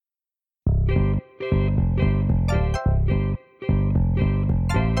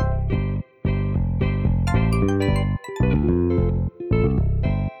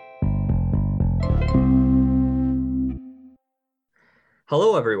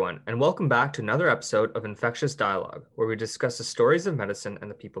Hello, everyone, and welcome back to another episode of Infectious Dialogue, where we discuss the stories of medicine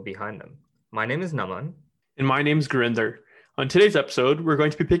and the people behind them. My name is Naman. And my name's Gurinder. On today's episode, we're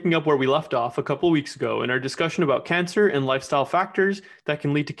going to be picking up where we left off a couple weeks ago in our discussion about cancer and lifestyle factors that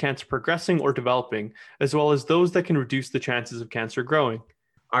can lead to cancer progressing or developing, as well as those that can reduce the chances of cancer growing.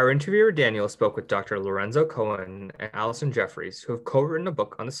 Our interviewer Daniel spoke with Dr. Lorenzo Cohen and Allison Jeffries, who have co-written a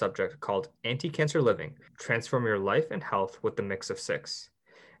book on the subject called Anti-Cancer Living: Transform Your Life and Health with the Mix of Six.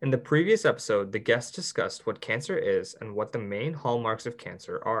 In the previous episode, the guests discussed what cancer is and what the main hallmarks of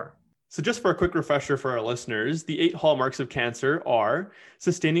cancer are. So just for a quick refresher for our listeners, the 8 hallmarks of cancer are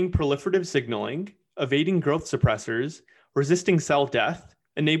sustaining proliferative signaling, evading growth suppressors, resisting cell death,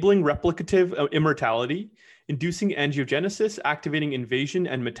 enabling replicative immortality, inducing angiogenesis, activating invasion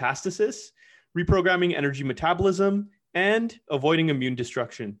and metastasis, reprogramming energy metabolism, and avoiding immune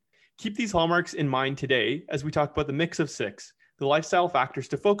destruction. Keep these hallmarks in mind today as we talk about the mix of 6, the lifestyle factors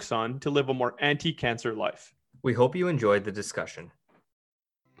to focus on to live a more anti-cancer life. We hope you enjoyed the discussion.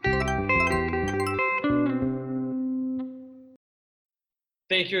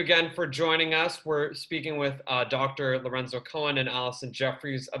 Thank you again for joining us. We're speaking with Dr. Lorenzo Cohen and Allison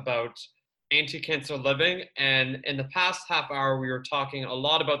Jeffries about anti-cancer living. And in the past half hour, we were talking a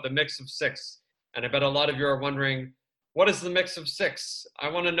lot about the mix of 6. And I bet a lot of you are wondering, what is the mix of 6? I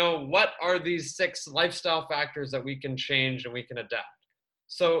want to know, what are these 6 lifestyle factors that we can change and we can adapt?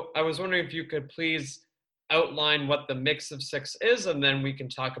 So I was wondering if you could please outline what the mix of 6 is, and then we can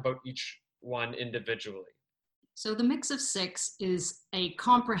talk about each one individually. So the mix of 6 is a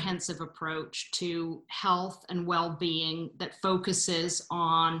comprehensive approach to health and well-being that focuses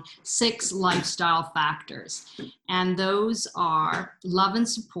on 6 lifestyle factors. And those are love and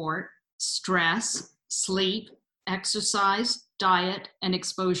support, stress, sleep, exercise, diet, and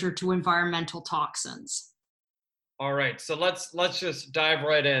exposure to environmental toxins. All right, so let's just dive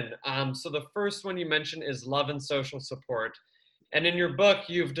right in. So the first one you mentioned is love and social support. And in your book,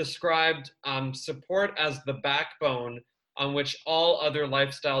 you've described support as the backbone on which all other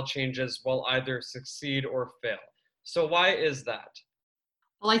lifestyle changes will either succeed or fail. So why is that?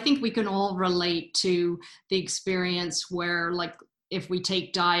 Well, I think we can all relate to the experience where, like, if we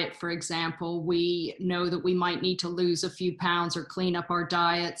take diet, for example, we know that we might need to lose a few pounds or clean up our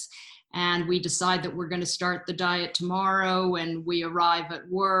diets. And we decide that we're going to start the diet tomorrow, and we arrive at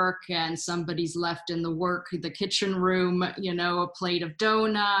work and somebody's left in the kitchen room, a plate of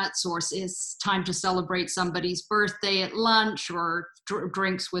donuts, or it's time to celebrate somebody's birthday at lunch, or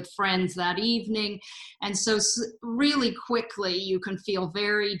drinks with friends that evening. And so really quickly you can feel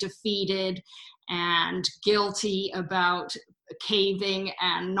very defeated and guilty about caving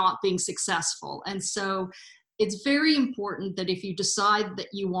and not being successful. And so it's very important that if you decide that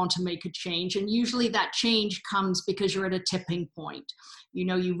you want to make a change, and usually that change comes because you're at a tipping point.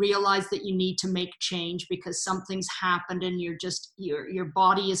 You realize that you need to make change because something's happened, and your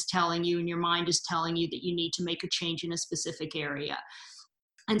body is telling you and your mind is telling you that you need to make a change in a specific area.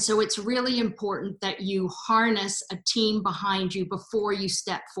 And so it's really important that you harness a team behind you before you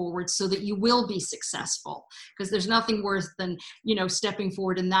step forward so that you will be successful. Because there's nothing worse than, stepping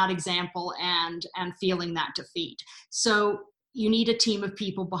forward in that example and feeling that defeat. So you need a team of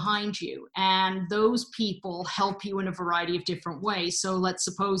people behind you, and those people help you in a variety of different ways. So let's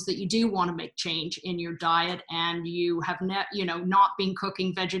suppose that you do want to make change in your diet, and you have not been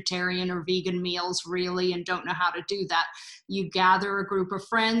cooking vegetarian or vegan meals really, and don't know how to do that. You gather a group of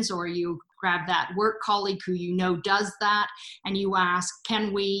friends, or you grab that work colleague who does that, and you ask,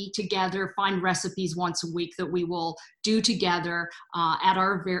 can we together find recipes once a week that we will do together at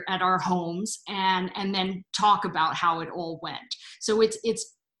our homes, and then talk about how it all went. So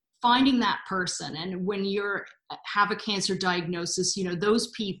it's finding that person. And when you have a cancer diagnosis, those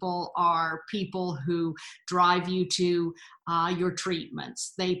people are people who drive you to your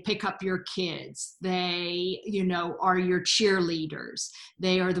treatments. They pick up your kids. They, are your cheerleaders.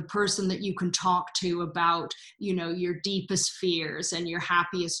 They are the person that you can talk to about, your deepest fears and your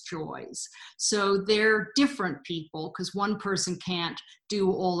happiest joys. So they're different people because one person can't do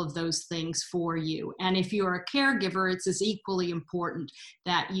all of those things for you. And if you're a caregiver, it's as equally important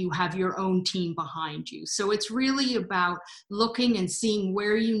that you have your own team behind you. So it's really about looking and seeing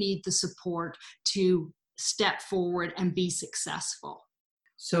where you need the support to step forward and be successful.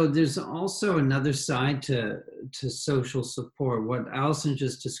 So there's also another side to social support. What Allison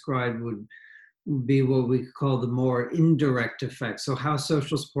just described would be what we call the more indirect effects. So how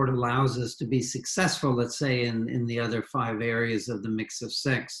social support allows us to be successful, let's say, in the other 5 areas of the mix of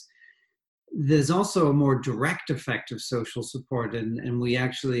 6. there's also a more direct effect of social support, and we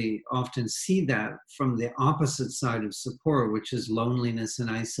actually often see that from the opposite side of support, which is loneliness and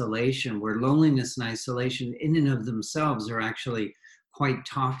isolation, where loneliness and isolation in and of themselves are actually quite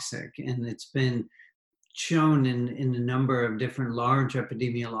toxic. And it's been shown in a number of different large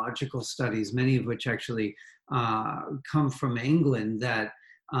epidemiological studies, many of which actually come from England, that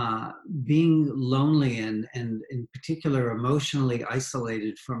being lonely and in particular emotionally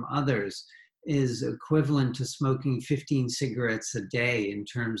isolated from others is equivalent to smoking 15 cigarettes a day in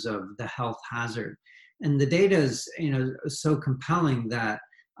terms of the health hazard. And the data is, so compelling that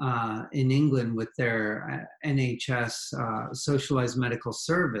in England with their NHS socialized medical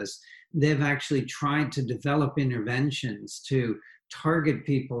service, they've actually tried to develop interventions to target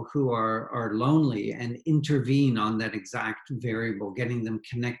people who are lonely and intervene on that exact variable, getting them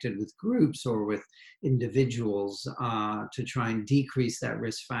connected with groups or with individuals to try and decrease that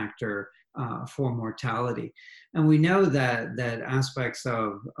risk factor for mortality. And we know that aspects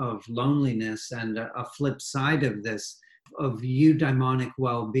of loneliness and a flip side of this, of eudaimonic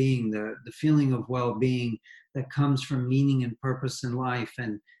well-being, the feeling of well-being that comes from meaning and purpose in life,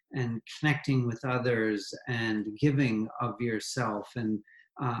 and connecting with others and giving of yourself and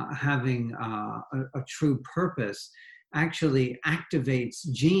having a true purpose, actually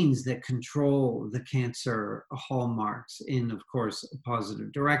activates genes that control the cancer hallmarks in, of course, a positive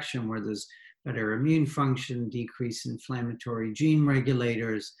direction, where there's better immune function, decrease inflammatory gene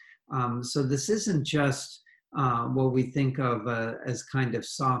regulators. So this isn't just what we think of as kind of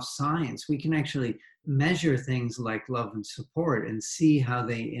soft science. We can actually measure things like love and support and see how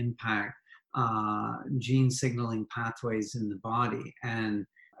they impact gene signaling pathways in the body. And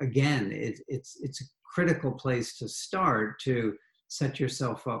again, it's a critical place to start to set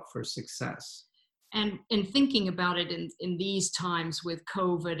yourself up for success. And in thinking about it in these times with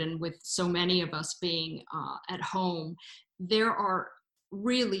COVID and with so many of us being at home, there are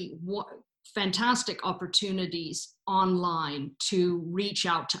really fantastic opportunities online to reach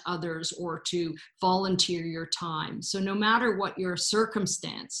out to others or to volunteer your time. So no matter what your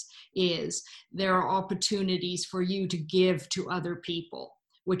circumstance is, there are opportunities for you to give to other people,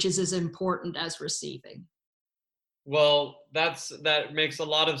 which is as important as receiving. Well, that makes a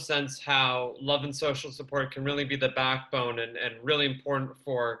lot of sense, how love and social support can really be the backbone and really important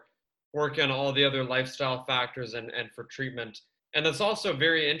for working on all the other lifestyle factors and for treatment. And it's also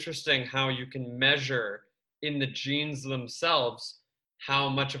very interesting how you can measure in the genes themselves how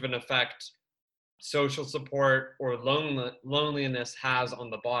much of an effect social support or loneliness has on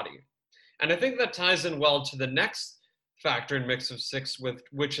the body. And I think that ties in well to the next factor in Mix of Six,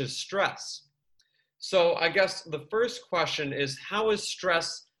 which is stress. So I guess the first question is, how is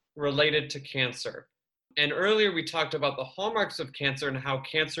stress related to cancer? And earlier we talked about the hallmarks of cancer and how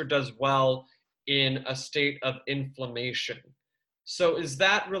cancer does well in a state of inflammation. So is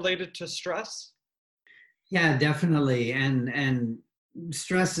that related to stress? Yeah, definitely. And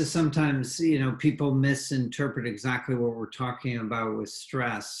stress is sometimes, people misinterpret exactly what we're talking about with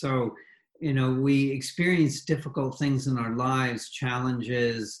stress. So, we experience difficult things in our lives,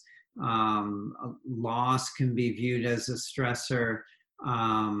 challenges, loss can be viewed as a stressor.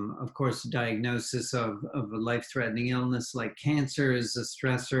 Of course, diagnosis of a life-threatening illness like cancer is a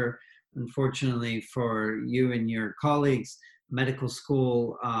stressor. Unfortunately for you and your colleagues, medical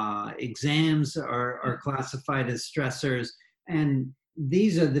school exams are classified as stressors. And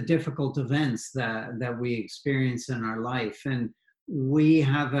these are the difficult events that we experience in our life. And we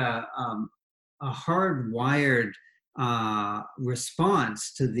have a hardwired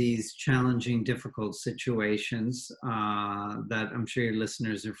response to these challenging, difficult situations that I'm sure your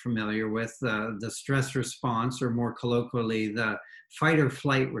listeners are familiar with, the stress response, or more colloquially, the fight or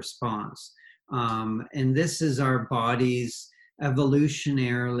flight response. And this is our body's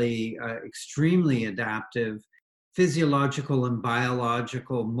evolutionarily extremely adaptive physiological and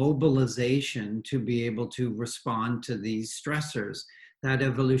biological mobilization to be able to respond to these stressors. That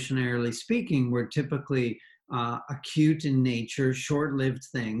evolutionarily speaking, we're typically acute in nature, short-lived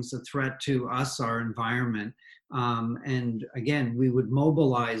things, a threat to us, our environment. And again, we would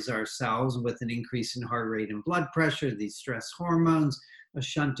mobilize ourselves with an increase in heart rate and blood pressure, these stress hormones, a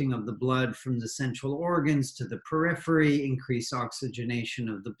shunting of the blood from the central organs to the periphery, increased oxygenation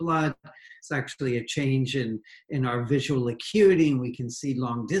of the blood. It's actually a change in our visual acuity, and we can see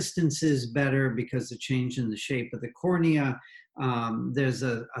long distances better because of change in the shape of the cornea. There's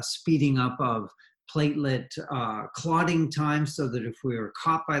a speeding up of platelet clotting time, so that if we were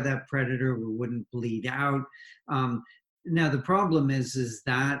caught by that predator, we wouldn't bleed out. Now, the problem is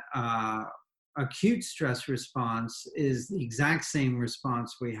that acute stress response is the exact same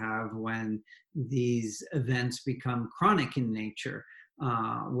response we have when these events become chronic in nature,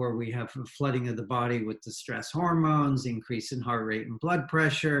 where we have a flooding of the body with the stress hormones, increase in heart rate and blood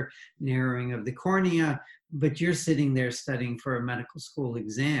pressure, narrowing of the cornea. But you're sitting there studying for a medical school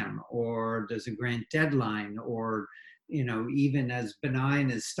exam, or there's a grant deadline, or even as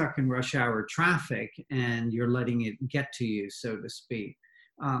benign as stuck in rush hour traffic, and you're letting it get to you, so to speak.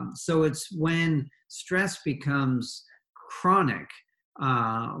 So it's when stress becomes chronic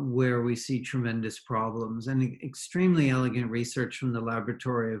where we see tremendous problems. And extremely elegant research from the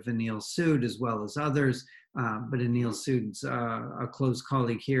laboratory of Anil Sood, as well as others, but Anil Sood's a close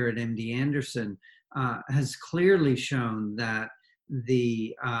colleague here at MD Anderson, has clearly shown that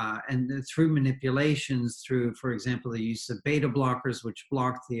and through manipulations, through, for example, the use of beta blockers, which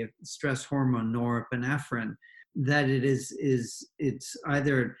block the stress hormone norepinephrine, that it's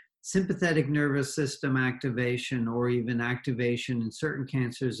either sympathetic nervous system activation or even activation in certain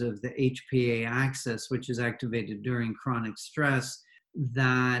cancers of the HPA axis, which is activated during chronic stress,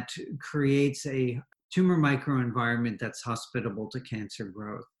 that creates a tumor microenvironment that's hospitable to cancer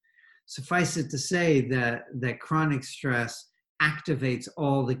growth. Suffice it to say that chronic stress activates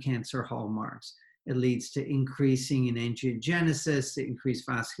all the cancer hallmarks. It leads to increasing in angiogenesis, increased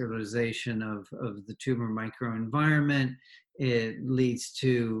vascularization of the tumor microenvironment. It leads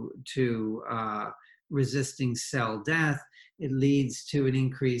to resisting cell death. It leads to an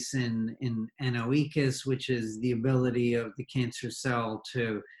increase in anoecus, which is the ability of the cancer cell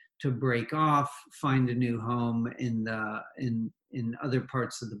to break off, find a new home in other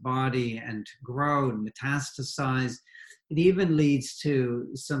parts of the body, and to grow and metastasize. It even leads to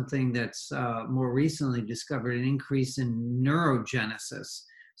something that's more recently discovered, an increase in neurogenesis.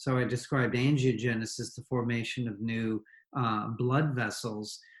 So I described angiogenesis, the formation of new blood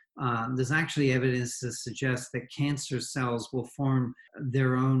vessels. There's actually evidence to suggest that cancer cells will form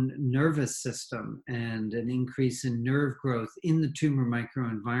their own nervous system, and an increase in nerve growth in the tumor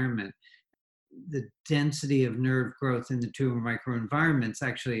microenvironment. The density of nerve growth in the tumor microenvironment is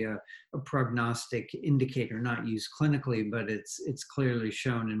actually a prognostic indicator, not used clinically, but it's clearly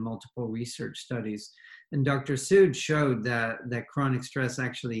shown in multiple research studies. And Dr. Sood showed that chronic stress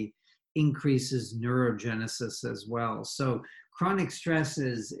actually increases neurogenesis as well. So chronic stress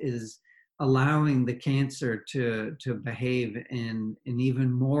is allowing the cancer to behave in an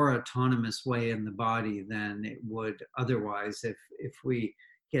even more autonomous way in the body than it would otherwise if we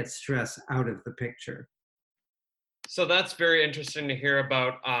get stress out of the picture. So that's very interesting to hear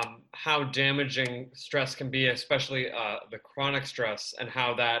about how damaging stress can be, especially the chronic stress, and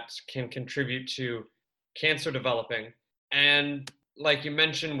how that can contribute to cancer developing. And like you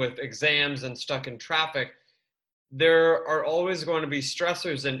mentioned, with exams and stuck in traffic, there are always going to be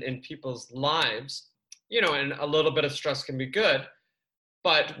stressors in people's lives, and a little bit of stress can be good,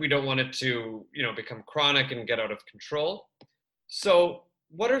 but we don't want it to, become chronic and get out of control. So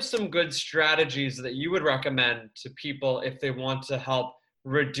what are some good strategies that you would recommend to people if they want to help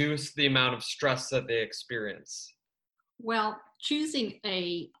reduce the amount of stress that they experience? Well, choosing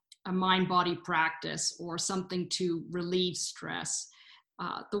a mind-body practice or something to relieve stress,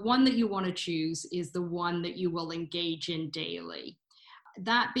 the one that you want to choose is the one that you will engage in daily.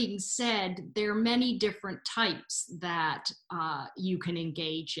 That being said, there are many different types that you can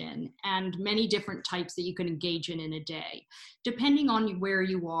engage in, and many different types that you can engage in a day. Depending on where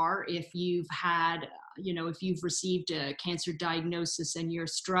you are, if you've had, if you've received a cancer diagnosis and you're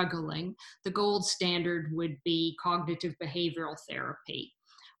struggling, the gold standard would be cognitive behavioral therapy.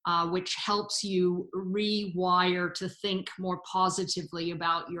 Which helps you rewire to think more positively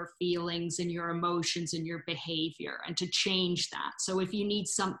about your feelings and your emotions and your behavior, and to change that. So if you need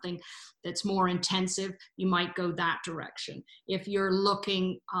something that's more intensive, you might go that direction. If you're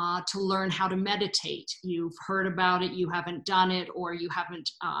looking to learn how to meditate, you've heard about it, you haven't done it, or you haven't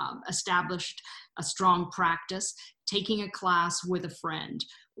established a strong practice, taking a class with a friend.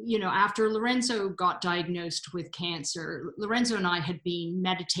 After Lorenzo got diagnosed with cancer, Lorenzo and I had been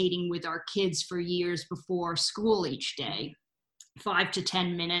meditating with our kids for years before school each day, 5 to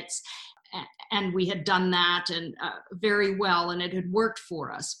 10 minutes. And we had done that and very well, and it had worked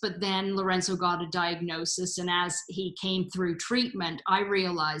for us. But then Lorenzo got a diagnosis, and as he came through treatment, I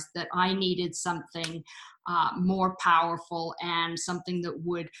realized that I needed something more powerful and something that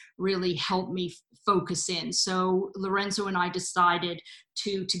would really help me focus in. So Lorenzo and I decided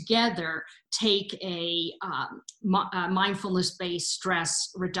to together take a mindfulness-based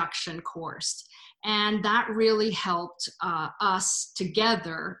stress reduction course. And that really helped us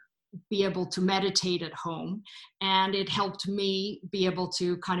together be able to meditate at home. And it helped me be able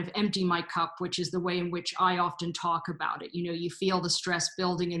to kind of empty my cup, which is the way in which I often talk about it. You know, you feel the stress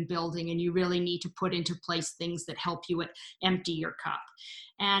building and building, and you really need to put into place things that help you empty your cup.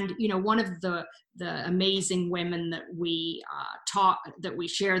 And, you know, one of the amazing women that we that we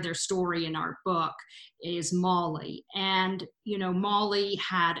share their story in our book is Molly. And, you know, Molly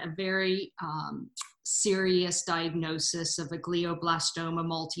had a very serious diagnosis of a glioblastoma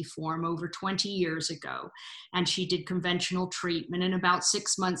multiforme over 20 years ago. And she did conventional treatment. And about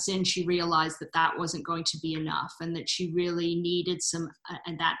 6 months in, she realized that that wasn't going to be enough, and that she really needed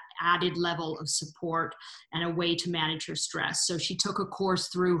that added level of support and a way to manage her stress. So she took a course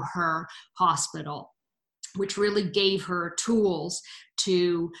through her hospital, which really gave her tools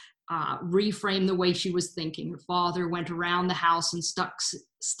to reframe the way she was thinking. Her father went around the house and stuck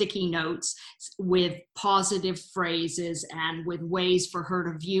sticky notes with positive phrases and with ways for her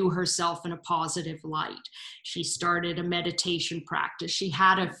to view herself in a positive light. She started a meditation practice. She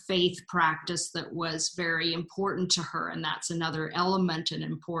had a faith practice that was very important to her, and that's another element, an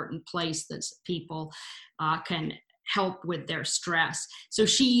important place that people can help with their stress. So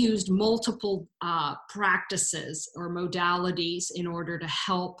she used multiple practices or modalities in order to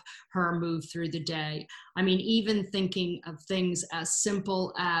help her move through the day. I mean, even thinking of things as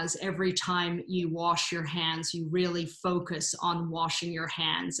simple as every time you wash your hands, you really focus on washing your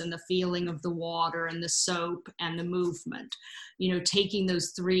hands and the feeling of the water and the soap and the movement. You know, taking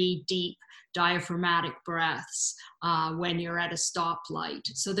those 3 deep diaphragmatic breaths when you're at a stoplight.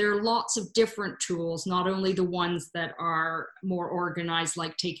 So there are lots of different tools, not only the ones that are more organized,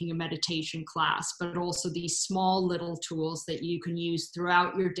 like taking a meditation class, but also these small little tools that you can use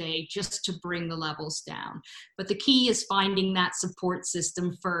throughout your day just to bring the levels down. But the key is finding that support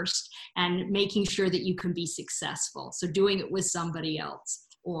system first and making sure that you can be successful. So doing it with somebody else,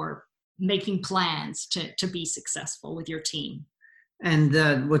 or making plans to be successful with your team.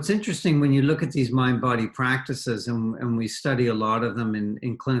 And what's interesting when you look at these mind-body practices, and we study a lot of them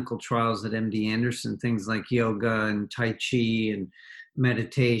in clinical trials at MD Anderson, things like yoga and Tai Chi and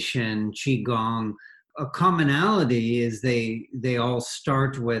meditation, Qigong, a commonality is they all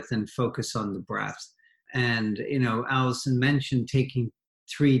start with and focus on the breath. And, you know, Allison mentioned taking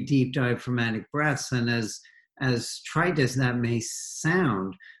 3 deep diaphragmatic breaths. And as trite as that may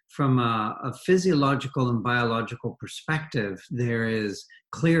sound, from a physiological and biological perspective, there is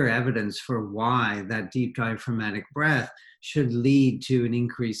clear evidence for why that deep diaphragmatic breath should lead to an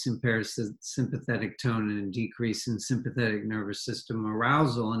increase in parasympathetic tone and a decrease in sympathetic nervous system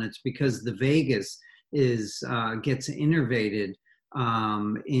arousal. And it's because the vagus gets innervated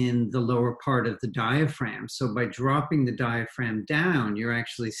in the lower part of the diaphragm. So by dropping the diaphragm down, you're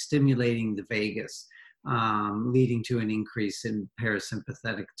actually stimulating the vagus, leading to an increase in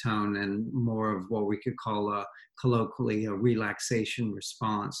parasympathetic tone and more of what we could call colloquially a relaxation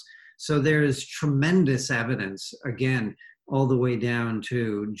response. So there is tremendous evidence, again, all the way down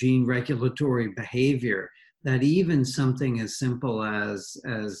to gene regulatory behavior, that even something as simple as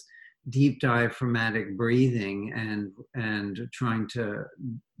deep diaphragmatic breathing and trying to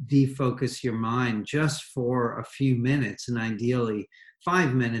defocus your mind just for a few minutes, and ideally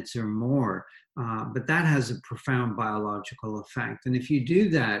 5 minutes or more, but that has a profound biological effect. And if you do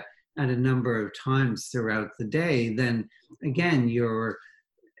that at a number of times throughout the day, then again, you're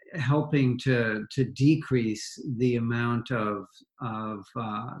helping to decrease the amount of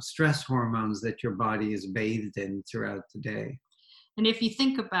stress hormones that your body is bathed in throughout the day. And if you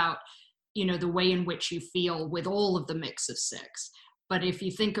think about, you know, the way in which you feel with all of the mix of 6, but if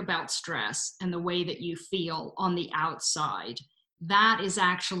you think about stress and the way that you feel on the outside, that is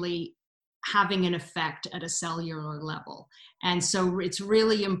actually having an effect at a cellular level. And so it's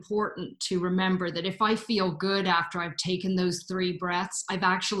really important to remember that if I feel good after I've taken those 3 breaths, I've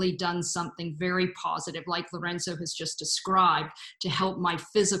actually done something very positive, like Lorenzo has just described, to help my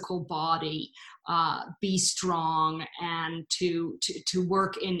physical body be strong and to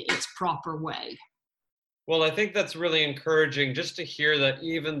work in its proper way. Well, I think that's really encouraging just to hear that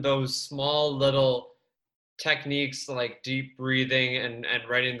even those small little techniques like deep breathing and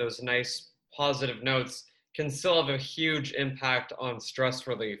writing those nice positive notes can still have a huge impact on stress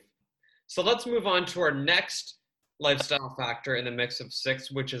relief. So let's move on to our next lifestyle factor in the mix of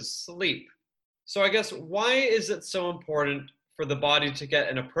 6, which is sleep. So I guess, why is it so important for the body to get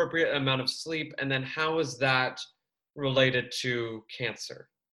an appropriate amount of sleep? And then how is that related to cancer?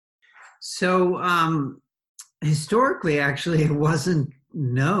 So historically, actually, it wasn't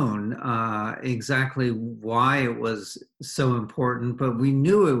known exactly why it was so important, but we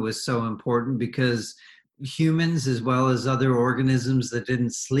knew it was so important because, humans as well as other organisms that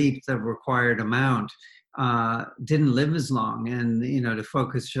didn't sleep the required amount didn't live as long. And, to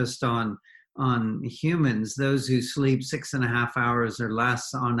focus just on humans, those who sleep 6.5 hours or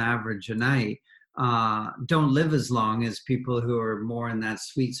less on average a night don't live as long as people who are more in that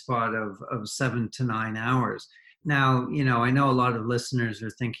sweet spot of 7 to 9 hours. Now, I know a lot of listeners are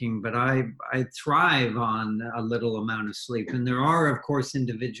thinking, but I thrive on a little amount of sleep. And there are, of course,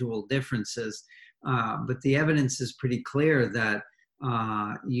 individual differences, but the evidence is pretty clear that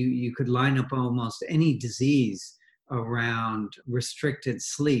you could line up almost any disease around restricted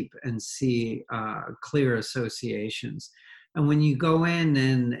sleep and see clear associations. And when you go in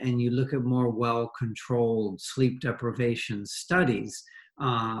and you look at more well-controlled sleep deprivation studies,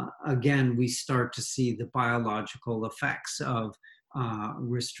 again, we start to see the biological effects of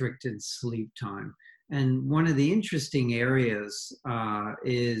restricted sleep time. And one of the interesting areas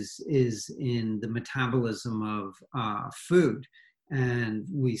is in the metabolism of food. And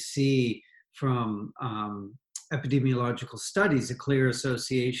we see from epidemiological studies a clear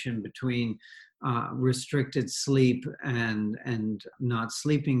association between restricted sleep and not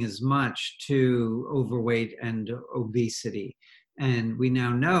sleeping as much to overweight and obesity. And we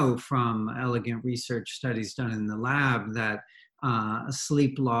now know from elegant research studies done in the lab that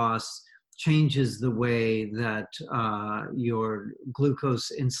sleep loss changes the way that your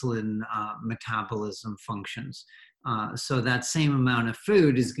glucose insulin metabolism functions. So that same amount of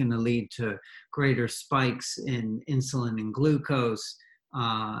food is going to lead to greater spikes in insulin and glucose,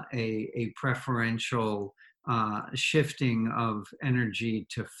 a preferential shifting of energy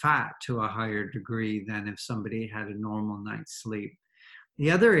to fat to a higher degree than if somebody had a normal night's sleep.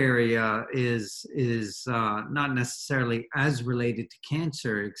 The other area is not necessarily as related to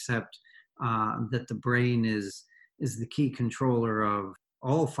cancer, except that the brain is the key controller of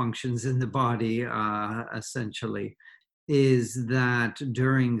all functions in the body, essentially, is that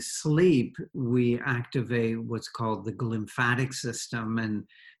during sleep, we activate what's called the glymphatic system.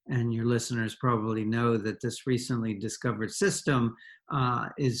 And your listeners probably know that this recently discovered system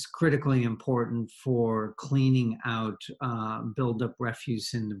is critically important for cleaning out buildup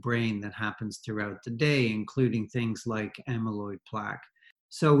refuse in the brain that happens throughout the day, including things like amyloid plaque.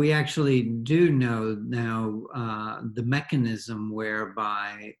 So we actually do know now the mechanism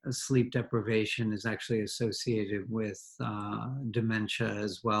whereby sleep deprivation is actually associated with dementia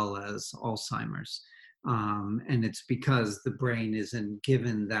as well as Alzheimer's. And it's because the brain isn't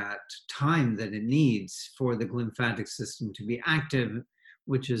given that time that it needs for the glymphatic system to be active,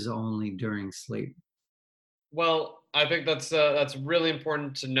 which is only during sleep. Well, I think that's really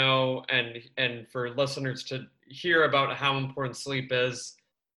important to know, and for listeners to hear about how important sleep is.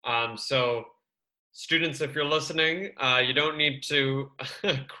 So students, if you're listening, you don't need to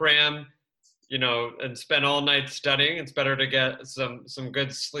cram, and spend all night studying. It's better to get some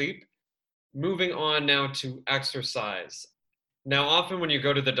good sleep. Moving on now to exercise. Now, often when you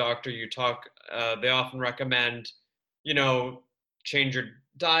go to the doctor, they often recommend, change your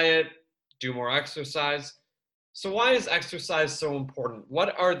diet, do more exercise. So why is exercise so important?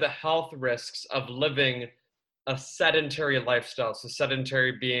 What are the health risks of living a sedentary lifestyle? So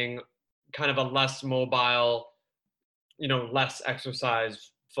sedentary being kind of a less mobile, less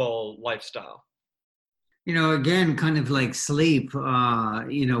exercise-full lifestyle. Again, kind of like sleep, we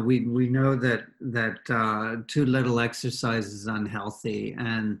know that too little exercise is unhealthy.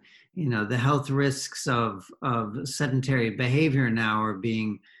 And, the health risks of sedentary behavior now are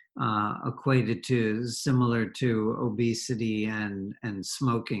being equated to similar to obesity and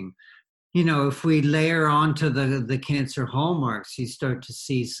smoking. If we layer onto the cancer hallmarks, you start to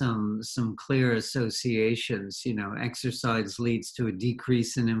see some clear associations. Exercise leads to a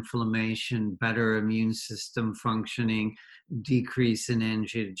decrease in inflammation, better immune system functioning, decrease in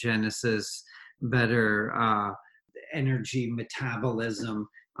angiogenesis, better energy metabolism,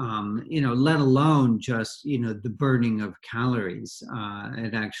 let alone just, the burning of calories.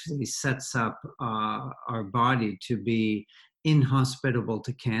 It actually sets up our body to be inhospitable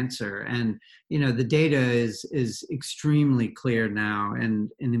to cancer. And the data is extremely clear now, and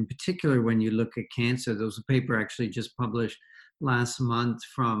in particular when you look at cancer, there was a paper actually just published last month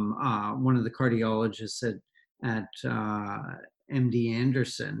from one of the cardiologists at MD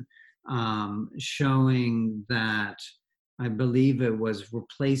Anderson, showing that I believe it was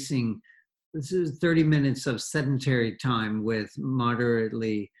replacing, this is 30 minutes of sedentary time with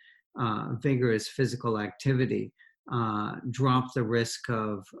moderately vigorous physical activity, drop the risk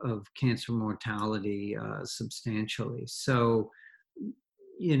of cancer mortality substantially. So,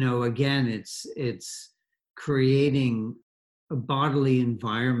 again, it's creating a bodily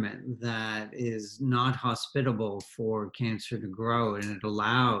environment that is not hospitable for cancer to grow, and it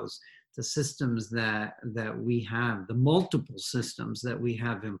allows the systems that we have, the multiple systems that we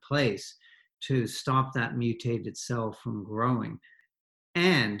have in place to stop that mutated cell from growing.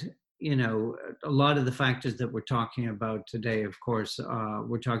 And a lot of the factors that we're talking about today, of course,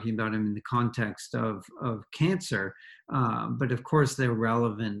 we're talking about them in the context of cancer, but of course they're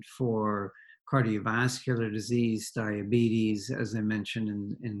relevant for cardiovascular disease, diabetes, as I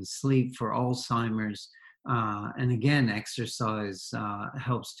mentioned, in sleep, for Alzheimer's. And again, exercise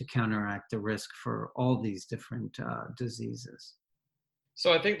helps to counteract the risk for all these different diseases.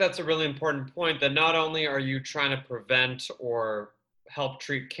 So I think that's a really important point, that not only are you trying to prevent or help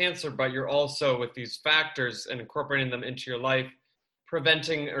treat cancer, but you're also, with these factors and incorporating them into your life,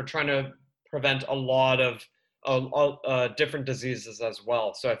 preventing or trying to prevent a lot of different diseases as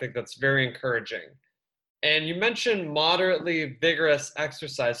well. So I think that's very encouraging. And you mentioned moderately vigorous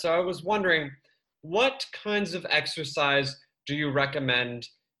exercise. So I was wondering, what kinds of exercise do you recommend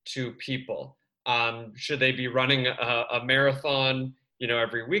to people? Should they be running a marathon,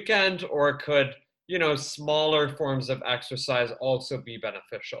 every weekend, or could, smaller forms of exercise also be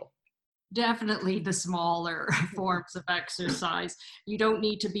beneficial? Definitely the smaller forms of exercise. You don't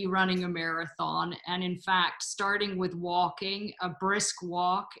need to be running a marathon. And in fact, starting with walking, a brisk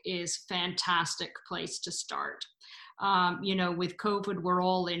walk is a fantastic place to start. With COVID, we're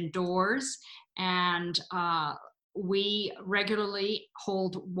all indoors, and we regularly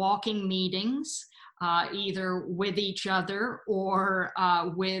hold walking meetings, either with each other or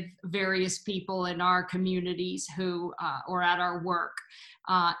with various people in our communities who, or at our work.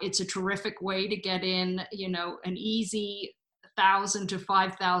 It's a terrific way to get in, an easy 1,000 to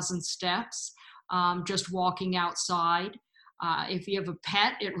 5,000 steps, just walking outside. If you have a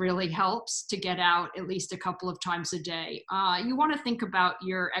pet, it really helps to get out at least a couple of times a day. You want to think about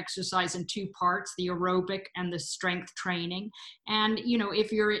your exercise in two parts, the aerobic and the strength training. And,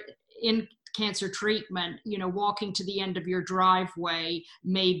 if you're in cancer treatment, walking to the end of your driveway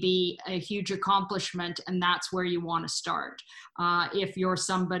may be a huge accomplishment, and that's where you want to start. If you're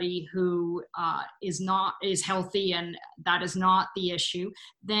somebody who is healthy and that is not the issue,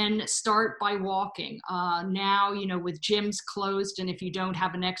 then start by walking. Now, with gyms closed, and if you don't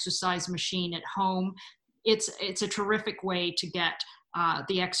have an exercise machine at home, it's a terrific way to get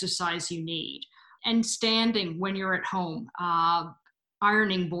the exercise you need. And standing when you're at home.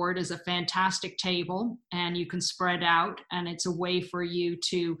 Ironing board is a fantastic table, and you can spread out, and it's a way for you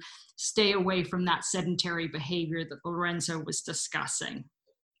to stay away from that sedentary behavior that Lorenzo was discussing.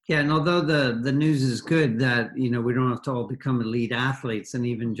 Yeah, and although the news is good that we don't have to all become elite athletes, and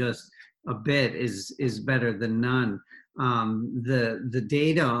even just a bit is better than none. The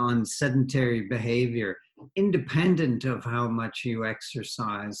data on sedentary behavior, independent of how much you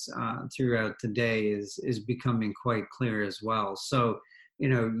exercise throughout the day, is becoming quite clear as well. So,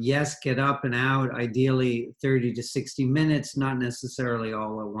 yes, get up and out, ideally 30 to 60 minutes, not necessarily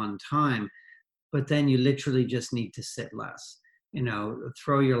all at one time, but then you literally just need to sit less.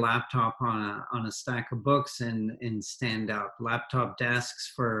 Throw your laptop on a stack of books and stand up. Laptop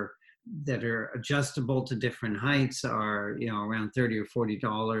desks that are adjustable to different heights are, around $30 or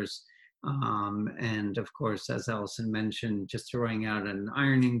 $40. And of course, as Allison mentioned, just throwing out an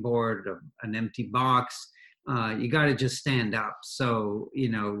ironing board, an empty box, you got to just stand up. So,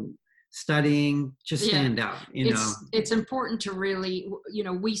 studying, just stand up, It's important to really,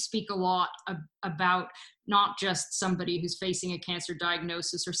 we speak a lot about not just somebody who's facing a cancer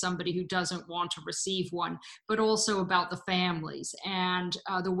diagnosis or somebody who doesn't want to receive one, but also about the families and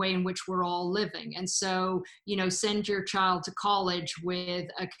the way in which we're all living. And so, send your child to college with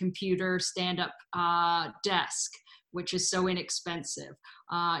a computer stand-up desk, which is so inexpensive.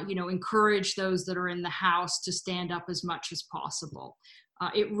 Encourage those that are in the house to stand up as much as possible.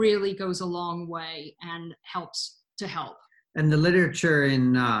 It really goes a long way and helps to help. And the literature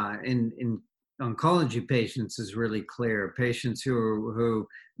in oncology patients is really clear. Patients who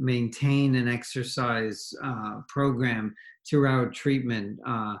maintain an exercise program throughout treatment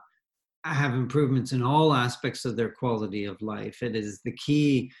have improvements in all aspects of their quality of life. It is the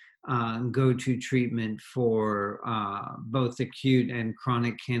key go-to treatment for both acute and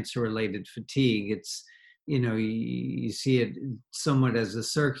chronic cancer-related fatigue. It's, you see it somewhat as a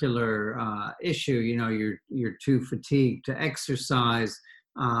circular issue. You're too fatigued to exercise,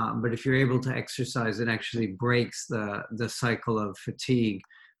 but if you're able to exercise, it actually breaks the cycle of fatigue.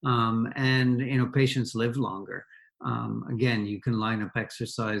 And patients live longer. Again, you can line up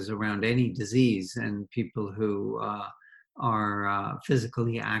exercise around any disease, and people who are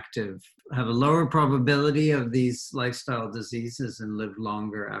physically active have a lower probability of these lifestyle diseases and live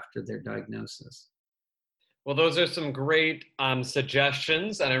longer after their diagnosis. Well, those are some great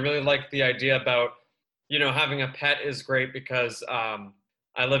suggestions, and I really like the idea about, having a pet is great because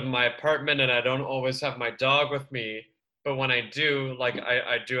I live in my apartment and I don't always have my dog with me. But when I do, like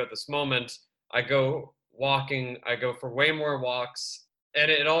I do at this moment, I go walking. I go for way more walks,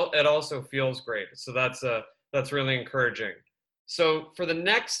 and it also feels great. So that's really encouraging. So for the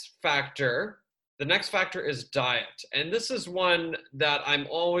next factor is diet. And this is one that I'm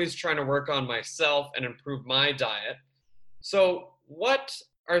always trying to work on myself and improve my diet. So what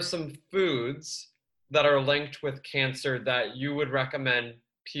are some foods that are linked with cancer that you would recommend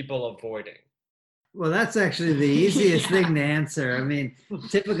people avoiding? Well, that's actually the easiest thing to answer. I mean,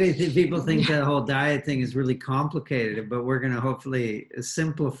 typically people think the whole diet thing is really complicated, but we're going to hopefully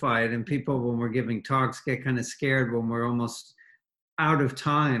simplify it. And people, when we're giving talks, get kind of scared when we're almost out of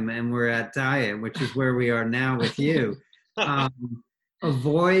time and we're at diet, which is where we are now with you.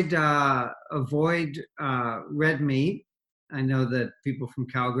 Avoid red meat. I know that people from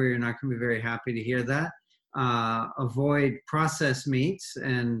Calgary are not going to be very happy to hear that. Avoid processed meats,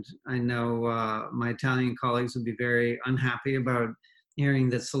 and I know my Italian colleagues would be very unhappy about hearing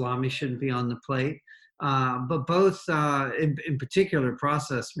that salami shouldn't be on the plate. But both, in particular,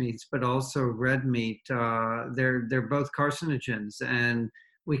 processed meats, but also red meat, they're both carcinogens, and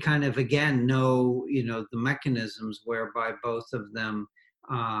we kind of again know the mechanisms whereby both of them,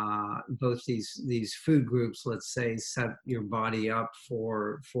 both these food groups, let's say, set your body up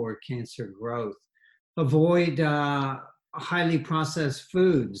for cancer growth. Avoid highly processed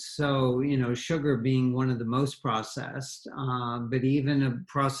foods. So, sugar being one of the most processed, but even a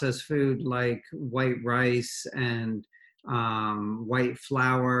processed food like white rice and white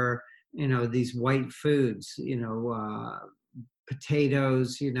flour, these white foods,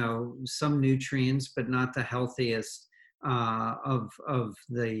 potatoes, some nutrients, but not the healthiest of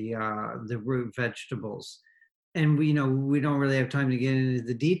the root vegetables. And we don't really have time to get into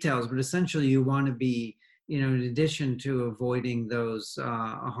the details, but essentially you want to be, in addition to avoiding those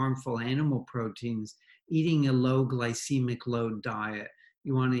harmful animal proteins, eating a low glycemic load diet.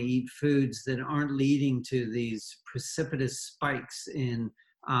 You want to eat foods that aren't leading to these precipitous spikes in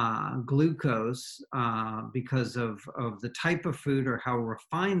glucose because of the type of food or how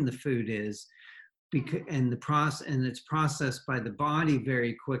refined the food is. And it's processed by the body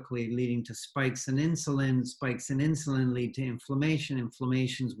very quickly, leading to spikes in insulin. Spikes in insulin lead to inflammation.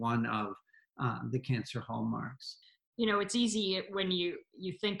 Inflammation is one of the cancer hallmarks. It's easy when you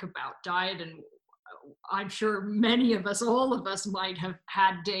think about diet, and I'm sure many of us, all of us, might have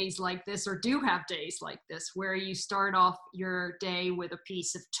had days like this, or do have days like this, where you start off your day with a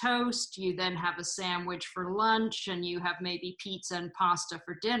piece of toast, you then have a sandwich for lunch, and you have maybe pizza and pasta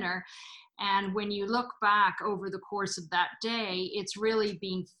for dinner. And when you look back over the course of that day, it's really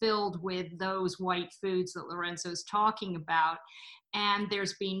being filled with those white foods that Lorenzo's talking about. And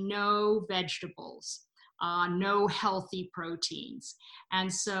there's been no vegetables, no healthy proteins.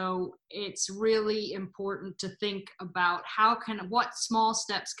 And so it's really important to think about what small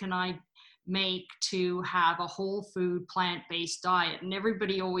steps can I make to have a whole food, plant-based diet? And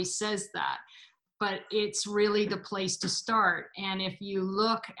everybody always says that, but it's really the place to start. And if you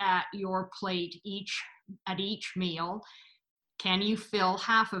look at your plate at each meal, can you fill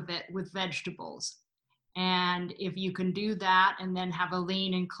half of it with vegetables? And if you can do that and then have a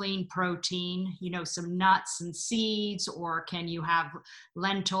lean and clean protein, some nuts and seeds, or can you have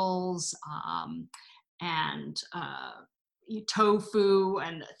lentils and tofu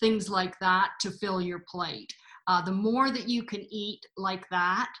and things like that to fill your plate? The more that you can eat like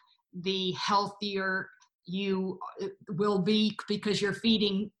that, the healthier you will be, because you're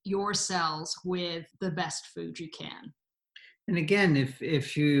feeding your cells with the best food you can. And again,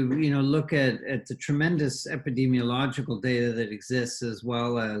 if you look at the tremendous epidemiological data that exists, as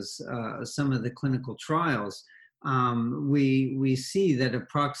well as some of the clinical trials, we see that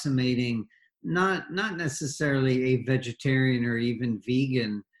approximating not necessarily a vegetarian or even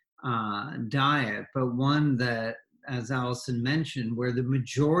vegan diet, but one that, as Allison mentioned, where the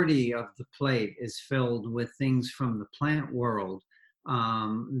majority of the plate is filled with things from the plant world,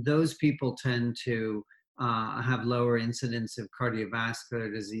 those people tend to have lower incidence of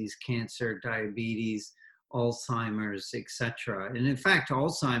cardiovascular disease, cancer, diabetes, Alzheimer's, etc. And in fact,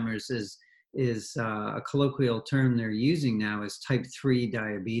 Alzheimer's is a colloquial term they're using now as type 3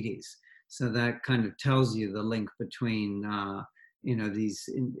 diabetes. So that kind of tells you the link between these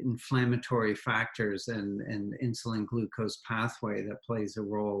inflammatory factors and insulin glucose pathway that plays a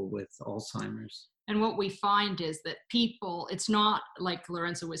role with Alzheimer's. And what we find is that people, it's not like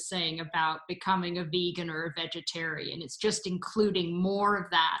Lorenzo was saying about becoming a vegan or a vegetarian. It's just including more of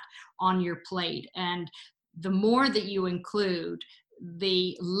that on your plate. And the more that you include,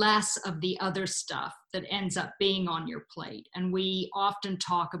 the less of the other stuff that ends up being on your plate. And we often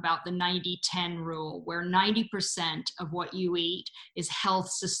talk about the 90-10 rule, where 90% of what you eat is health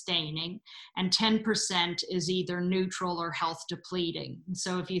sustaining and 10% is either neutral or health depleting. And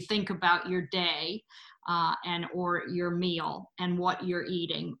so if you think about your day or your meal and what you're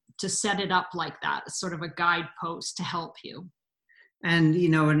eating, to set it up like that, it's sort of a guidepost to help you. And,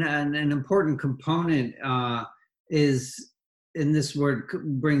 an important component is, and this word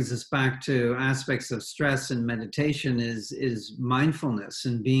brings us back to aspects of stress and meditation, is mindfulness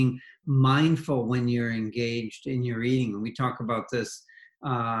and being mindful when you're engaged in your eating. And we talk about this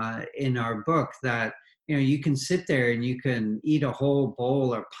in our book, that you can sit there and you can eat a whole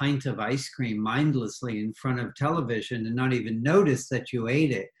bowl or pint of ice cream mindlessly in front of television and not even notice that you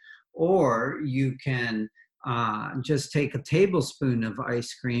ate it. Or you can just take a tablespoon of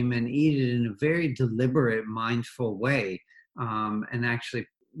ice cream and eat it in a very deliberate, mindful way. And actually,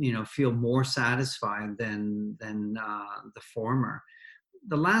 feel more satisfied than the former.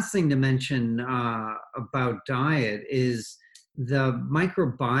 The last thing to mention about diet is the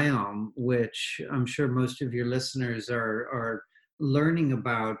microbiome, which I'm sure most of your listeners are learning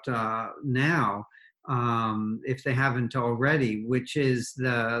about now, if they haven't already, which is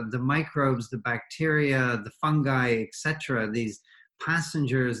the microbes, the bacteria, the fungi, etc. These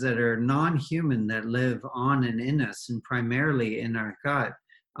passengers that are non-human that live on and in us, and primarily in our gut,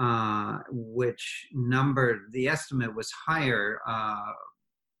 which the estimate was higher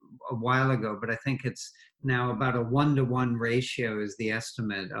a while ago, but I think it's now about a 1-to-1 ratio is the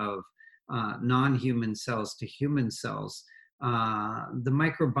estimate of non-human cells to human cells. The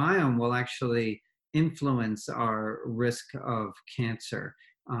microbiome will actually influence our risk of cancer.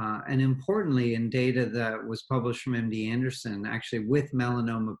 And importantly, in data that was published from MD Anderson, actually with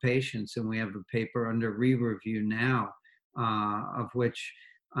melanoma patients, and we have a paper under re-review now, of which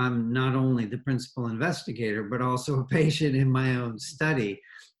I'm not only the principal investigator, but also a patient in my own study,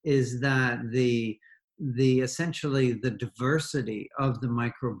 is that essentially the diversity of the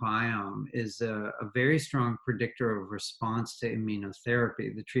microbiome is a very strong predictor of response to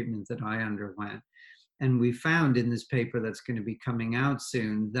immunotherapy, the treatment that I underwent. And we found in this paper that's going to be coming out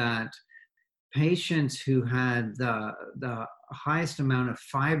soon that patients who had the highest amount of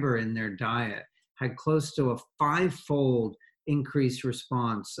fiber in their diet had close to a 5-fold increased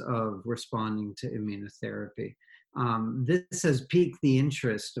response of responding to immunotherapy. This has piqued the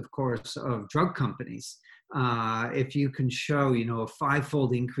interest, of course, of drug companies. If you can show, a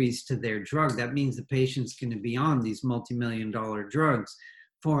 5-fold increase to their drug, that means the patient's going to be on these multi-million-dollar drugs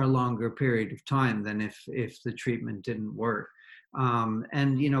for a longer period of time than if the treatment didn't work.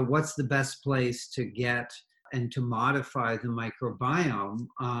 And what's the best place to get and to modify the microbiome?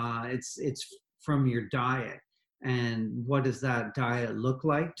 It's from your diet. And what does that diet look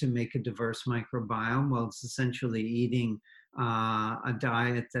like to make a diverse microbiome? Well, it's essentially eating a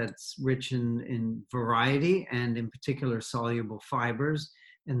diet that's rich in variety and in particular soluble fibers,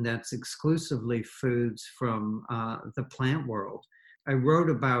 and that's exclusively foods from the plant world. I wrote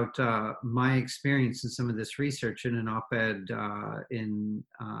about my experience in some of this research in an op-ed in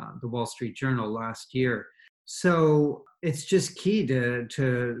the Wall Street Journal last year. So it's just key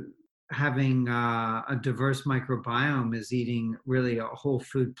to having a diverse microbiome is eating really a whole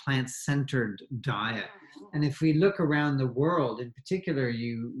food, plant-centered diet. And if we look around the world, in particular,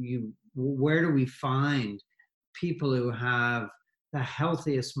 where do we find people who have the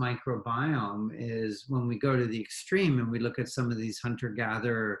healthiest microbiome is when we go to the extreme and we look at some of these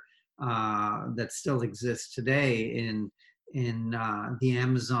hunter-gatherer that still exist today in the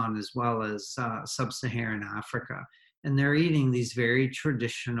Amazon as well as sub-Saharan Africa. And they're eating these very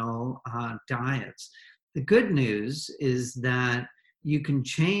traditional diets. The good news is that you can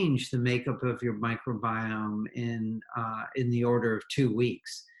change the makeup of your microbiome in the order of 2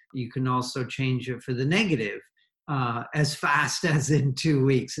 weeks. You can also change it for the negative as fast as in 2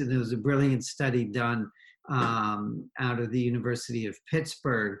 weeks. And there was a brilliant study done out of the University of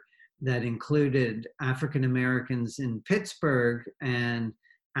Pittsburgh that included African Americans in Pittsburgh and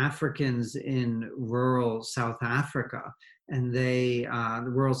Africans in rural South Africa. And the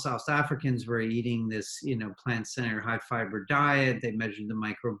rural South Africans were eating this, plant-centered high-fiber diet. They measured the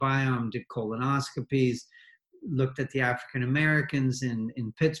microbiome, did colonoscopies, looked at the African Americans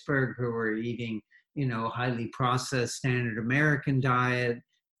in Pittsburgh who were eating, highly processed standard American diet,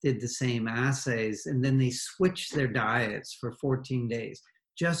 did the same assays, and then they switched their diets for 14 days.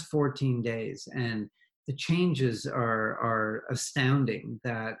 just 14 days. And the changes are astounding,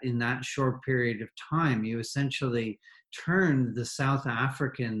 that in that short period of time, you essentially turned the South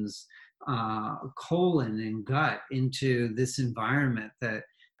Africans' colon and gut into this environment that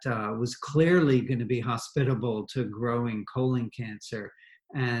was clearly going to be hospitable to growing colon cancer.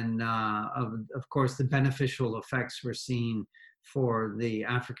 And of course, the beneficial effects were seen for the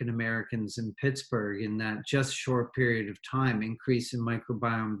African Americans in Pittsburgh in that just short period of time: increase in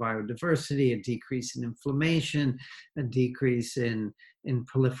microbiome biodiversity, a decrease in inflammation, a decrease in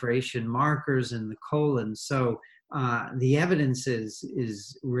proliferation markers in the colon. So the evidence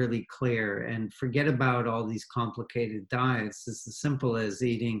is really clear, and forget about all these complicated diets. It's as simple as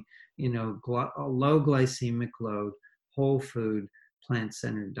eating, a low glycemic load, whole food,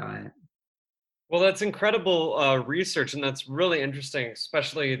 plant-centered diet. Well, that's incredible research, and that's really interesting,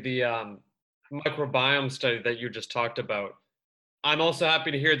 especially the microbiome study that you just talked about. I'm also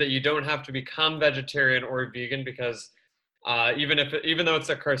happy to hear that you don't have to become vegetarian or vegan, because even though it's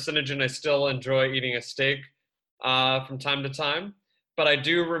a carcinogen, I still enjoy eating a steak from time to time. But I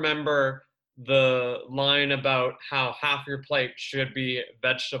do remember the line about how half your plate should be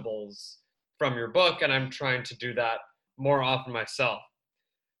vegetables from your book, and I'm trying to do that more often myself.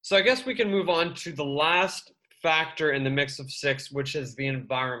 So I guess we can move on to the last factor in the mix of six, which is the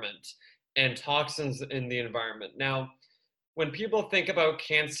environment and toxins in the environment. Now, when people think about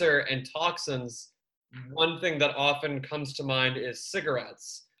cancer and toxins, one thing that often comes to mind is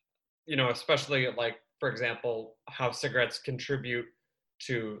cigarettes, especially like, for example, how cigarettes contribute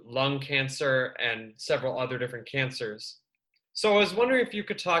to lung cancer and several other different cancers. So I was wondering if you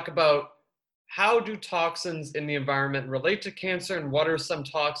could talk about, how do toxins in the environment relate to cancer, and what are some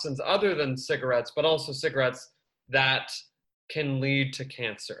toxins other than cigarettes, but also cigarettes, that can lead to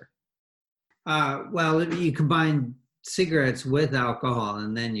cancer? Well, you combine cigarettes with alcohol,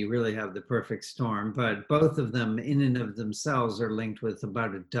 and then you really have the perfect storm. But both of them in and of themselves are linked with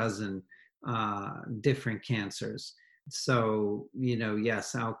about a dozen different cancers. So,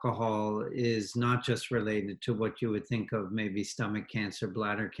 yes, alcohol is not just related to what you would think of maybe stomach cancer,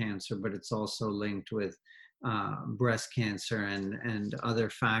 bladder cancer, but it's also linked with breast cancer and other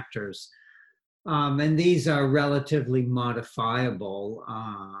factors. And these are relatively modifiable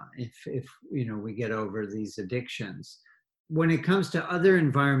if we get over these addictions. When it comes to other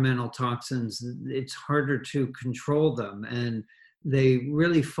environmental toxins, it's harder to control them, and they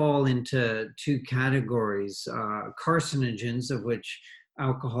really fall into two categories: carcinogens, of which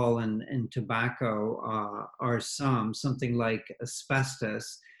alcohol and tobacco are something like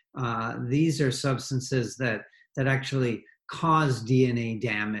asbestos. These are substances that actually cause DNA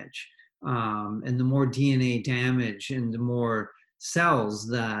damage. And the more DNA damage and the more cells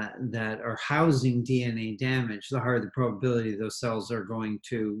that are housing DNA damage, the higher the probability those cells are going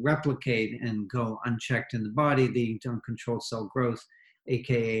to replicate and go unchecked in the body, leading to uncontrolled cell growth,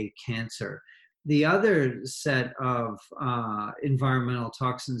 aka cancer. The other set of environmental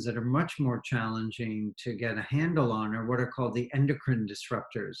toxins that are much more challenging to get a handle on are what are called the endocrine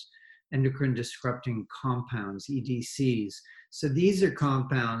disruptors, endocrine disrupting compounds, EDCs. So these are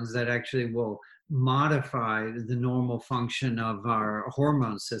compounds that actually will modify the normal function of our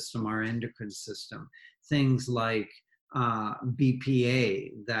hormone system, our endocrine system. Things like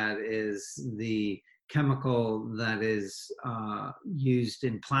BPA, that is the chemical that is used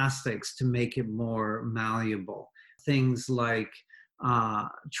in plastics to make it more malleable. Things like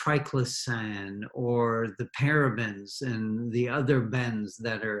triclosan, or the parabens and the other bens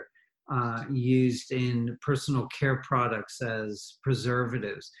that are used in personal care products as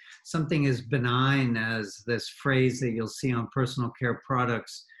preservatives. Something as benign as this phrase that you'll see on personal care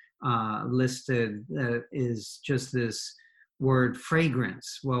products listed that is just this word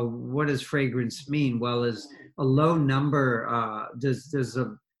fragrance. Well, what does fragrance mean? Well, is a low number, there's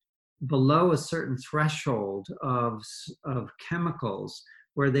a below a certain threshold of chemicals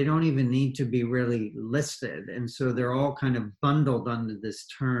where they don't even need to be really listed. And so they're all kind of bundled under this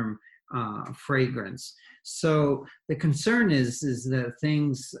term fragrance. So the concern is that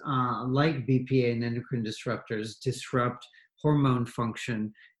things like BPA and endocrine disruptors disrupt hormone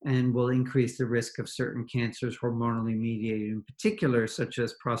function and will increase the risk of certain cancers, hormonally mediated in particular, such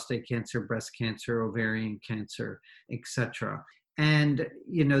as prostate cancer, breast cancer, ovarian cancer, etc. And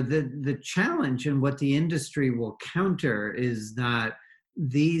the challenge and what the industry will counter is that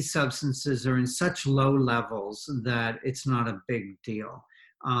these substances are in such low levels that it's not a big deal.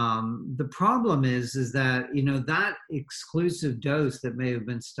 The problem is that, that exclusive dose that may have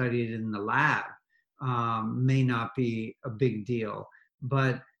been studied in the lab may not be a big deal,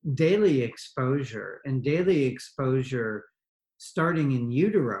 but daily exposure starting in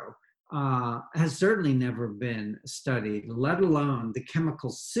utero has certainly never been studied, let alone the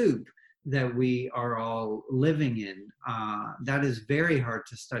chemical soup that we are all living in. That is very hard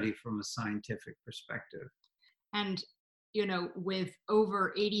to study from a scientific perspective. And, with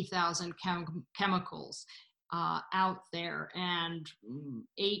over 80,000 chemicals out there, and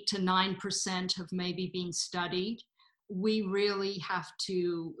 8 to 9% have maybe been studied, we really have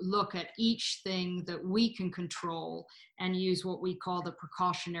to look at each thing that we can control and use what we call the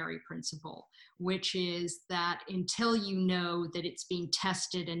precautionary principle, which is that until you know that it's being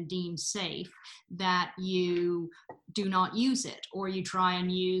tested and deemed safe, that you do not use it, or you try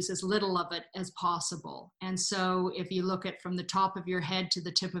and use as little of it as possible. And so if you look at from the top of your head to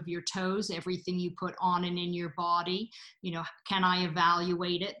the tip of your toes, everything you put on and in your body, can I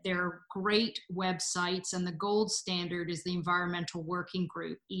evaluate it? There are great websites, and the gold standard is the Environmental Working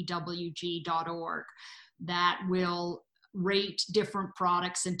Group, EWG.org, that will rate different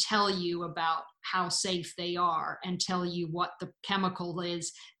products and tell you about how safe they are and tell you what the chemical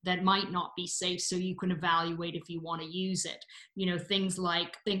is that might not be safe, so you can evaluate if you want to use it. Things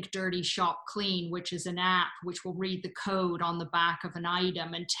like Think Dirty Shop Clean, which is an app which will read the code on the back of an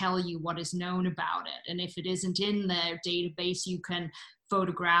item and tell you what is known about it. And if it isn't in their database, you can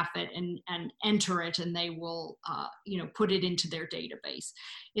photograph it and enter it, and they will put it into their database.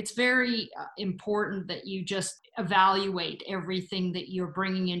 It's very important that you just evaluate everything that you're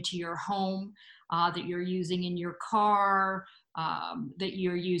bringing into your home, that you're using in your car, that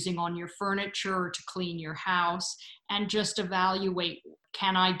you're using on your furniture to clean your house, and just evaluate,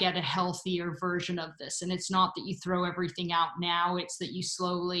 can I get a healthier version of this? And it's not that you throw everything out now, it's that you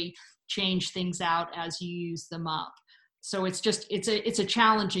slowly change things out as you use them up. So it's a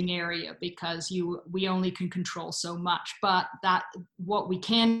challenging area, because we only can control so much, but that what we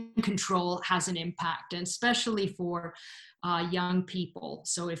can control has an impact, and especially for young people.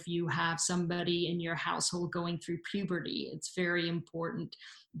 So if you have somebody in your household going through puberty, it's very important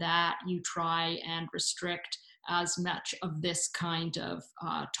that you try and restrict as much of this kind of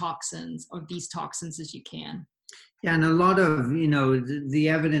toxins, or these toxins, as you can. Yeah, and a lot of, the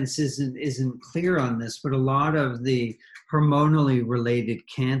evidence isn't clear on this, but a lot of the hormonally related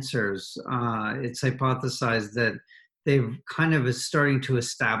cancers, it's hypothesized that they've kind of is starting to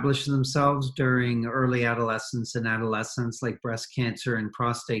establish themselves during early adolescence and adolescence, like breast cancer and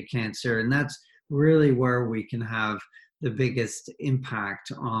prostate cancer. And that's really where we can have the biggest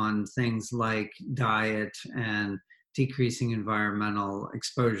impact on things like diet and decreasing environmental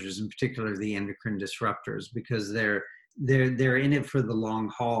exposures, in particular the endocrine disruptors, because they're in it for the long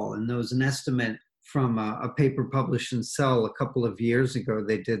haul. And there was an estimate from a paper published in Cell a couple of years ago.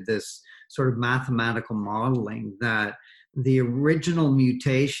 They did this sort of mathematical modeling that the original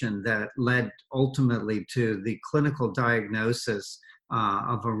mutation that led ultimately to the clinical diagnosis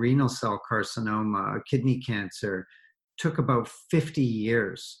of a renal cell carcinoma, a kidney cancer, took about 50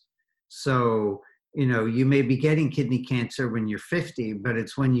 years. So you may be getting kidney cancer when you're 50, but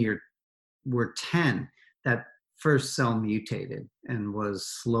it's when we're 10 that first cell mutated and was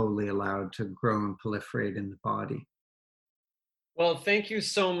slowly allowed to grow and proliferate in the body. Well, thank you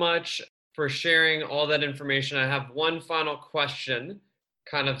so much for sharing all that information. I have one final question,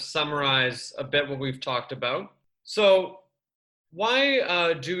 kind of summarize a bit what we've talked about. So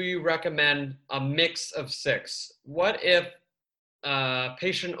why do you recommend a mix of 6? What if a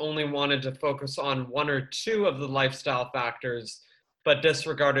patient only wanted to focus on 1 or 2 of the lifestyle factors, but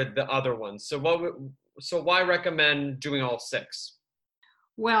disregarded the other ones? So why recommend doing all 6?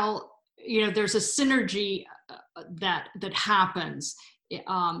 Well, there's a synergy that happens.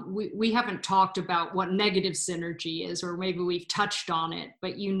 We haven't talked about what negative synergy is, or maybe we've touched on it,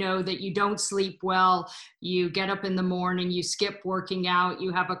 but that you don't sleep well, you get up in the morning, you skip working out,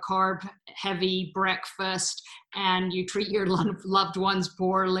 you have a carb-heavy breakfast, and you treat your loved ones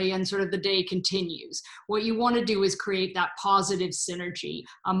poorly, and sort of the day continues. What you want to do is create that positive synergy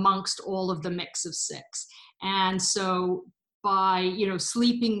amongst all of the mix of 6. And so by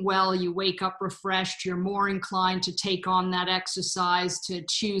sleeping well, you wake up refreshed, you're more inclined to take on that exercise, to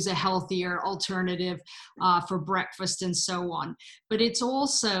choose a healthier alternative for breakfast, and so on. But it's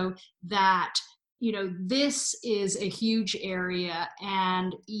also that this is a huge area,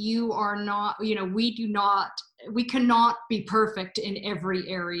 and you are not, we cannot be perfect in every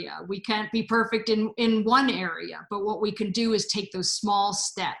area. We can't be perfect in one area, but what we can do is take those small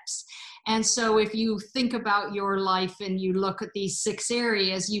steps. And so if you think about your life and you look at these 6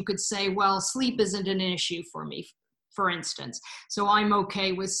 areas, you could say, well, sleep isn't an issue for me. for instance. So I'm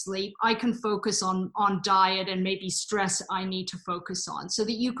okay with sleep. I can focus on diet and maybe stress I need to focus on, so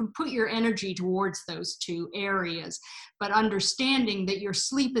that you can put your energy towards those two areas, but understanding that your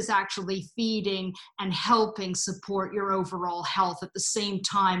sleep is actually feeding and helping support your overall health at the same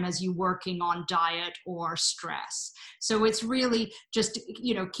time as you working on diet or stress. So it's really just,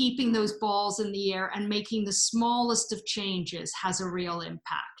 keeping those balls in the air and making the smallest of changes has a real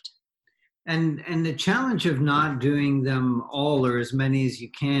impact. And the challenge of not doing them all or as many as you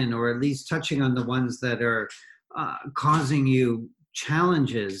can, or at least touching on the ones that are causing you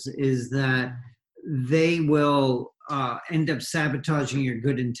challenges, is that they will end up sabotaging your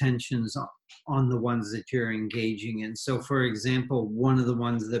good intentions on the ones that you're engaging in. So for example, one of the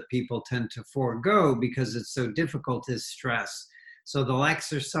ones that people tend to forego because it's so difficult is stress. So they'll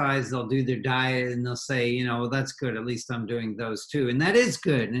exercise, they'll do their diet, and they'll say, well, that's good. At least I'm doing those too. And that is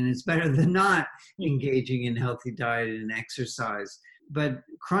good. And it's better than not engaging in healthy diet and exercise. But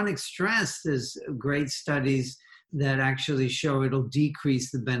chronic stress, there's great studies that actually show it'll decrease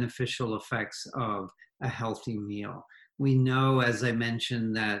the beneficial effects of a healthy meal. We know, as I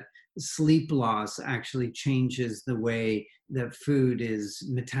mentioned, that sleep loss actually changes the way that food is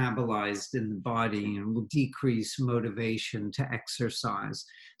metabolized in the body and will decrease motivation to exercise.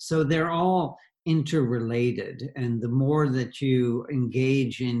 So they're all interrelated. And the more that you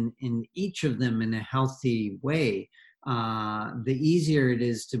engage in each of them in a healthy way, the easier it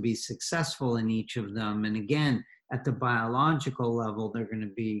is to be successful in each of them. And again, at the biological level, they're going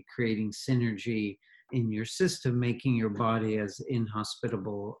to be creating synergy in your system, making your body as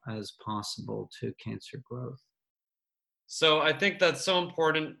inhospitable as possible to cancer growth. So I think that's so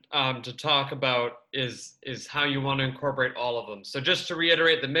important to talk about is how you want to incorporate all of them. So just to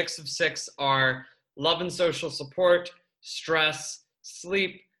reiterate, the mix of 6 are love and social support, stress,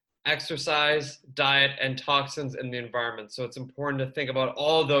 sleep, exercise, diet, and toxins in the environment. So it's important to think about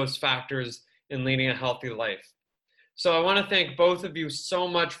all those factors in leading a healthy life. So I want to thank both of you so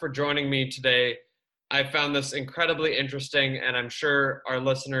much for joining me today. I found this incredibly interesting, and I'm sure our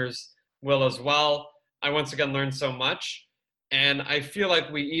listeners will as well. I once again learned so much, and I feel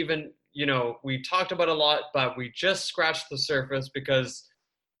like we even, we talked about a lot, but we just scratched the surface because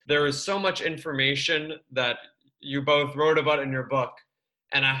there is so much information that you both wrote about in your book.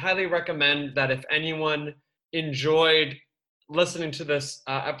 And I highly recommend that if anyone enjoyed listening to this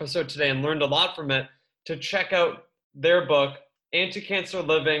episode today and learned a lot from it, to check out their book, Anti-Cancer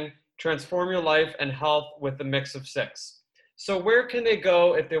Living, Transform Your Life and Health with the Mix of 6. So where can they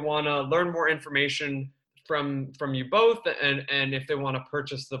go if they want to learn more information from you both, and if they want to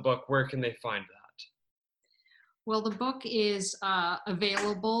purchase the book, where can they find that? Well, the book is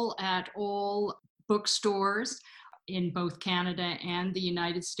available at all bookstores in both Canada and the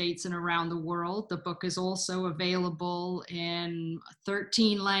United States and around the world. The book is also available in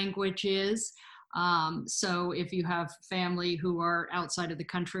 13 languages. So if you have family who are outside of the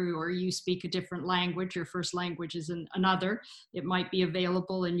country, or you speak a different language, your first language is another, it might be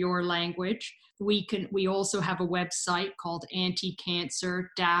available in your language. We also have a website called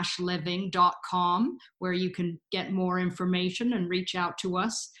anticancer-living.com, where you can get more information and reach out to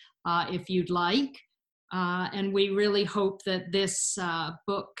us if you'd like. And we really hope that this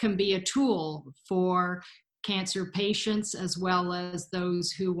book can be a tool for cancer patients, as well as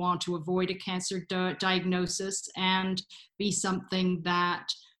those who want to avoid a cancer diagnosis, and be something that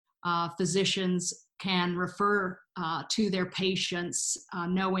physicians can refer to their patients,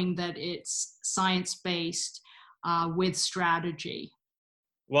 knowing that it's science-based with strategy.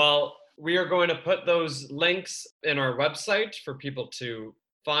 Well, we are going to put those links in our website for people to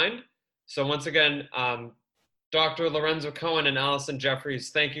find. So once again, Dr. Lorenzo Cohen and Allison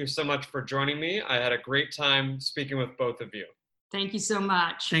Jeffries, thank you so much for joining me. I had a great time speaking with both of you. Thank you so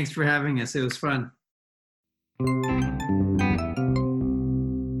much. Thanks for having us. It was fun.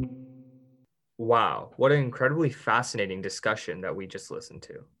 Wow, what an incredibly fascinating discussion that we just listened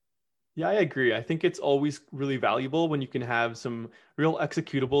to. Yeah, I agree. I think it's always really valuable when you can have some real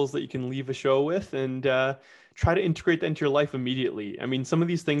executables that you can leave a show with and try to integrate that into your life immediately. I mean, some of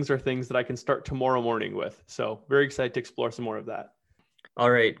these things are things that I can start tomorrow morning with. So very excited to explore some more of that. All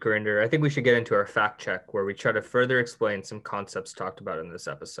right, Gurinder, I think we should get into our fact check, where we try to further explain some concepts talked about in this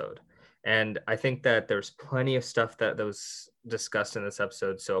episode. And I think that there's plenty of stuff that was discussed in this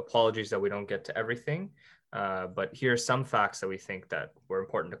episode, so apologies that we don't get to everything. But here are some facts that we think that were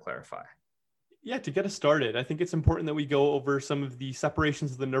important to clarify. Yeah, to get us started, I think it's important that we go over some of the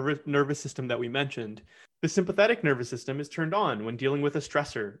separations of the nervous system that we mentioned. The sympathetic nervous system is turned on when dealing with a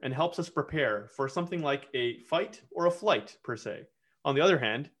stressor and helps us prepare for something like a fight or a flight, per se. On the other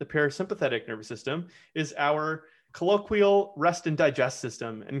hand, the parasympathetic nervous system is our colloquial rest and digest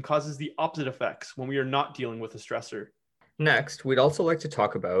system and causes the opposite effects when we are not dealing with a stressor. Next, we'd also like to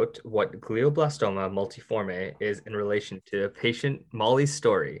talk about what glioblastoma multiforme is in relation to patient Molly's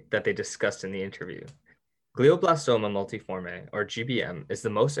story that they discussed in the interview. Glioblastoma multiforme, or GBM, is the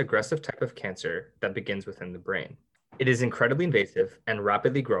most aggressive type of cancer that begins within the brain. It is incredibly invasive and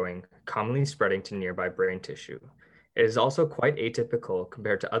rapidly growing, commonly spreading to nearby brain tissue. It is also quite atypical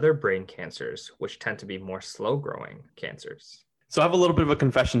compared to other brain cancers, which tend to be more slow-growing cancers. So I have a little bit of a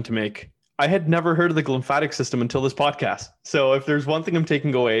confession to make. I had never heard of the glymphatic system until this podcast. So if there's one thing I'm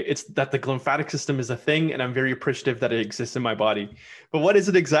taking away, it's that the glymphatic system is a thing, and I'm very appreciative that it exists in my body. But what is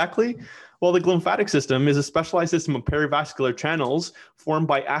it exactly? Well, the glymphatic system is a specialized system of perivascular channels formed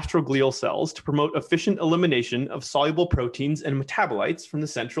by astroglial cells to promote efficient elimination of soluble proteins and metabolites from the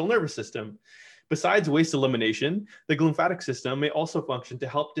central nervous system. Besides waste elimination, the glymphatic system may also function to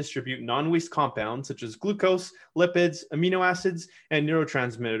help distribute non-waste compounds such as glucose, lipids, amino acids, and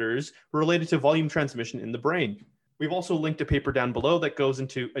neurotransmitters related to volume transmission in the brain. We've also linked a paper down below that goes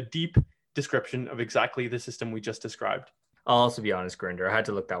into a deep description of exactly the system we just described. I'll also be honest, Gurinder, I had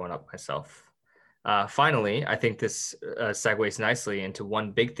to look that one up myself. Finally, I think this segues nicely into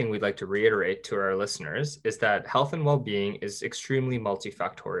one big thing we'd like to reiterate to our listeners is that health and well-being is extremely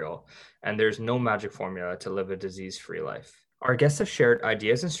multifactorial, and there's no magic formula to live a disease-free life. Our guests have shared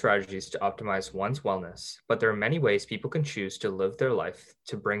ideas and strategies to optimize one's wellness, but there are many ways people can choose to live their life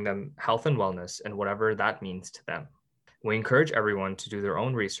to bring them health and wellness and whatever that means to them. We encourage everyone to do their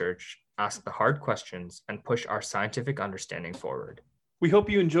own research, ask the hard questions, and push our scientific understanding forward. We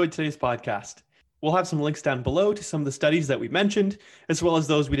hope you enjoyed today's podcast. We'll have some links down below to some of the studies that we mentioned, as well as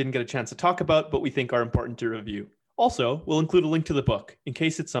those we didn't get a chance to talk about, but we think are important to review. Also, we'll include a link to the book in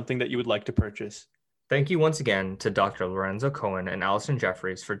case it's something that you would like to purchase. Thank you once again to Dr. Lorenzo Cohen and Allison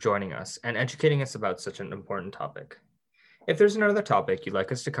Jeffries for joining us and educating us about such an important topic. If there's another topic you'd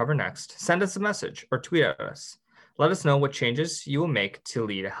like us to cover next, send us a message or tweet at us. Let us know what changes you will make to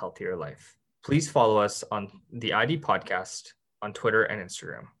lead a healthier life. Please follow us on the ID Podcast on Twitter and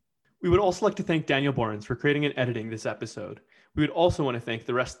Instagram. We would also like to thank Daniel Borens for creating and editing this episode. We would also want to thank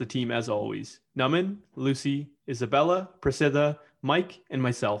the rest of the team as always. Naman, Lucy, Isabella, Priscilla, Mike, and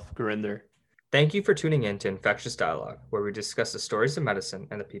myself, Gurinder. Thank you for tuning in to Infectious Dialogue, where we discuss the stories of medicine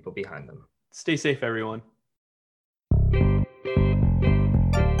and the people behind them. Stay safe, everyone.